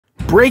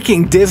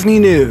Breaking Disney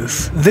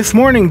news. This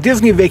morning,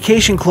 Disney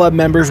Vacation Club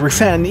members were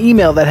sent an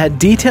email that had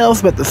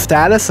details about the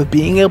status of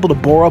being able to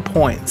borrow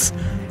points.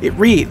 It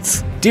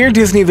reads, "Dear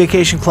Disney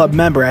Vacation Club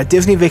member, at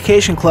Disney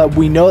Vacation Club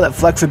we know that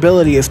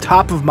flexibility is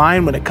top of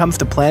mind when it comes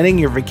to planning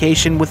your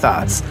vacation with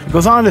us." It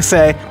goes on to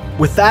say,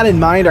 "With that in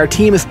mind, our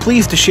team is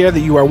pleased to share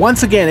that you are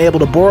once again able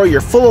to borrow your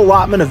full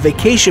allotment of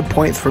vacation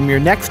points from your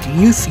next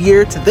use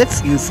year to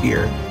this use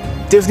year.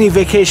 Disney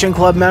Vacation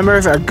Club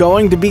members are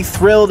going to be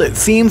thrilled. It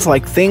seems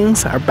like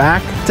things are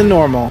back to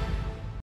normal."